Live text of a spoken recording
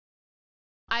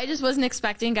I just wasn't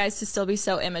expecting guys to still be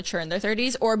so immature in their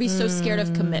 30s or be so scared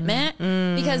of commitment,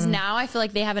 because now I feel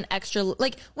like they have an extra,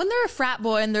 like when they're a frat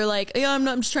boy and they're like, yeah, I'm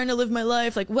just trying to live my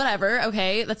life, like whatever,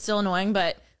 okay, that's still annoying,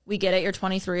 but we get it, you're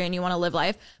 23 and you want to live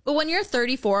life. But when you're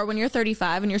 34, when you're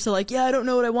 35 and you're still like, yeah, I don't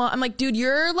know what I want, I'm like, dude,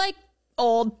 you're like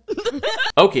old.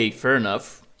 Okay, fair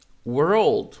enough. We're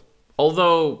old.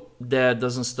 Although that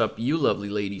doesn't stop you lovely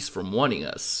ladies from wanting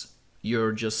us.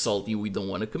 You're just salty we don't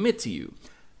want to commit to you.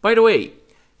 By the way,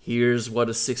 here's what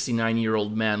a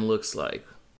 69-year-old man looks like.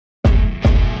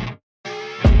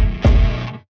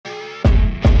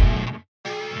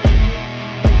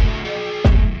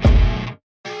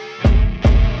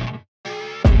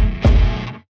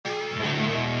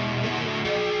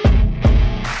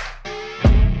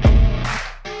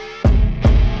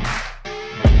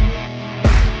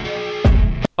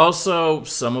 Also,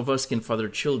 some of us can father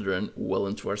children well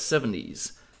into our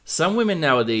 70s. Some women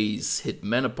nowadays hit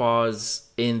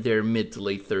menopause in their mid to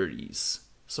late 30s.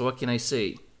 So what can I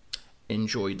say?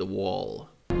 Enjoy the wall.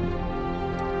 I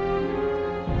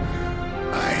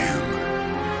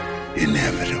am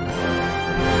inevitable.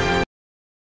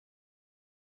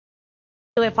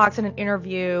 Julia Fox in an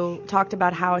interview talked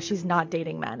about how she's not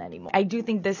dating men anymore. I do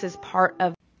think this is part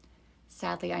of...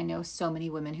 Sadly, I know so many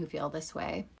women who feel this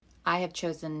way. I have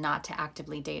chosen not to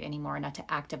actively date anymore, not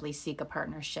to actively seek a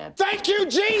partnership. Thank you,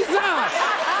 Jesus!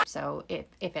 So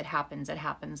if it happens, and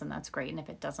that's great. And if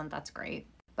it doesn't, that's great.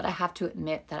 But I have to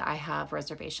admit that I have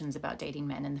reservations about dating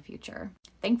men in the future.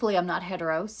 Thankfully, I'm not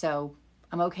hetero, so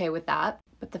I'm okay with that.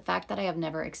 But the fact that I have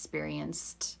never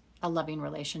experienced a loving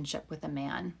relationship with a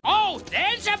man. Oh,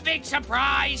 there's a big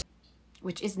surprise!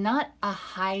 Which is not a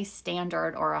high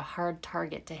standard or a hard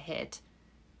target to hit.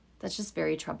 That's just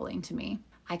very troubling to me.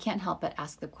 I can't help but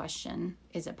ask the question,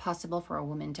 is it possible for a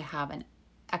woman to have an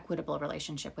equitable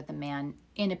relationship with a man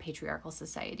in a patriarchal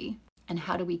society? And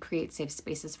how do we create safe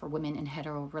spaces for women in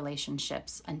hetero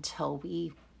relationships until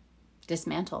we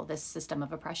dismantle this system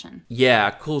of oppression? Yeah,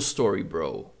 cool story,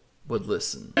 bro. But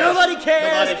listen. Nobody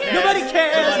cares! Nobody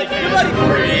cares! Nobody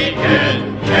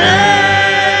freaking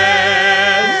cares!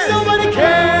 Nobody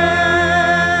cares!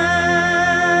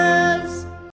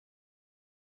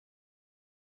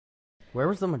 Where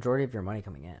was the majority of your money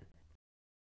coming in?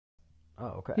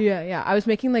 Oh, okay. Yeah. I was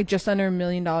making like just under $1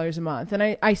 million a month, and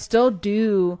I still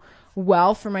do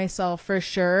well for myself for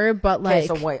sure. But like, okay,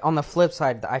 so wait. On the flip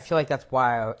side, I feel like that's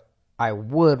why I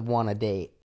would want to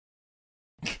date.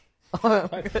 Well,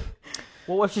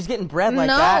 if she's getting bread like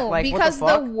that, like because what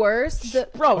the fuck? the worst,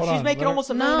 bro, she's making almost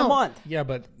 $1 million a month. Yeah,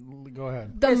 but go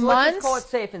ahead. The Okay, so months, let's just call it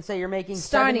safe and say you're making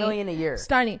 $7 million a year.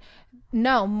 Steiny,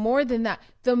 no, more than that.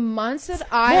 The months that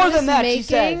I more was than that, making, she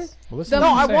says. Well, no,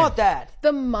 I want that.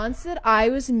 The months that I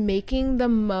was making the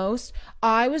most,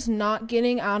 I was not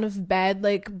getting out of bed,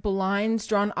 like blinds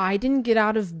drawn. I didn't get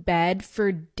out of bed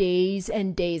for days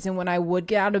and days. And when I would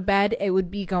get out of bed, it would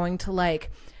be going to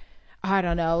like, I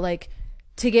don't know, like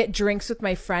to get drinks with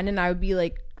my friend. And I would be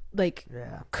like,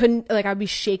 yeah. couldn't, like I'd be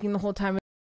shaking the whole time.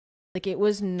 Like it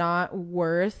was not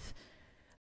worth,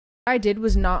 what I did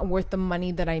was not worth the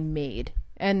money that I made.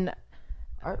 And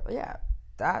yeah,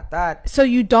 that. So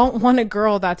you don't want a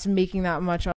girl that's making that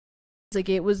much. Like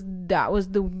that was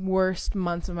the worst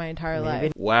months of my entire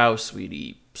life. Wow,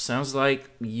 sweetie. Sounds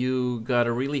like you got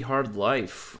a really hard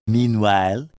life.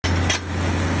 Meanwhile.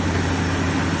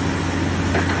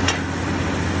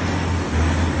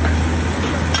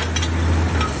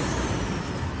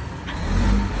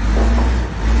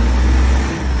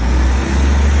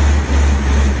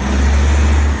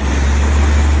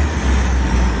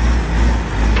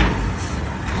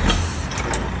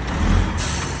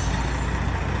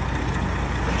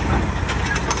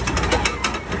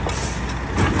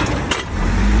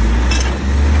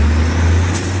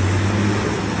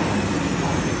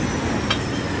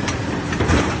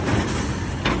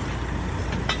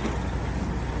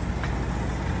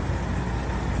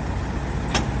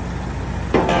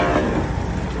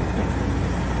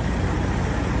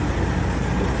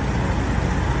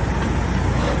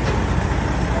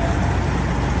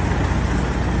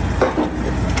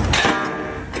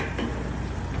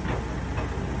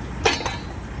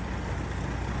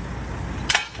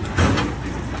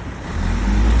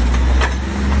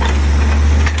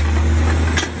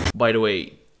 By the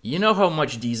way, you know how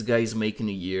much these guys make in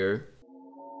a year?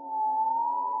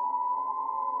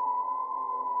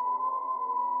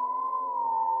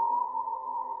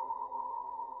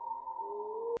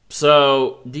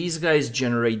 So, these guys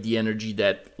generate the energy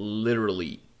that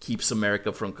literally keeps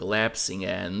America from collapsing,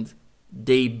 and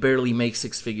they barely make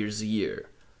 6 figures a year.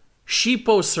 She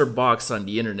posts her box on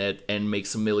the internet and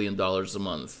makes $1 million a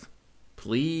month.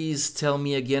 Please tell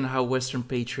me again how Western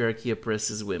patriarchy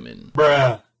oppresses women.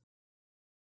 Bruh.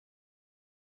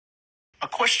 A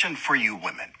question for you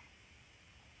women.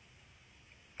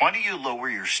 Why do you lower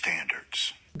your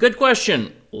standards? Good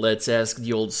question. Let's ask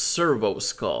the old servo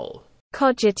skull.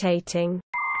 Cogitating.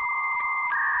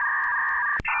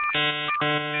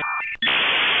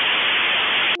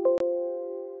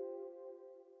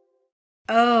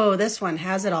 Oh, this one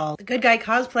has it all. The good guy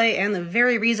cosplay and the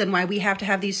very reason why we have to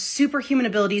have these superhuman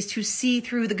abilities to see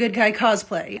through the good guy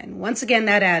cosplay. And once again,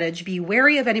 that adage, be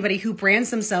wary of anybody who brands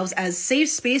themselves as safe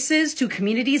spaces to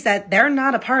communities that they're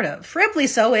not a part of. Triply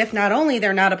so if not only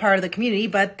they're not a part of the community,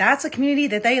 but that's a community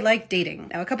that they like dating.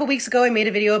 Now, a couple weeks ago, I made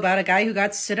a video about a guy who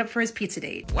got stood up for his pizza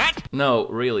date. What? No,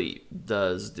 really.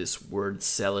 Does this word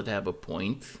salad have a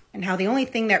point? And how the only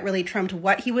thing that really trumped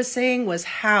what he was saying was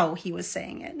how he was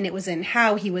saying it. And it was in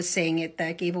how he was saying it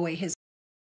that gave away his...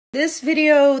 This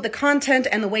video, the content,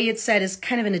 and the way it's said is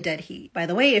kind of in a dead heat. By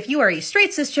the way, if you are a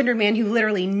straight cisgender man who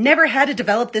literally never had to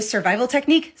develop this survival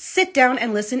technique, sit down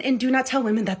and listen and do not tell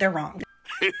women that they're wrong.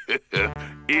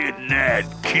 Isn't that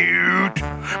cute?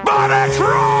 But it's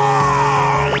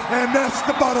wrong! And that's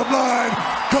the bottom line,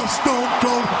 'cause Stone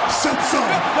Cold said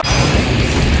so.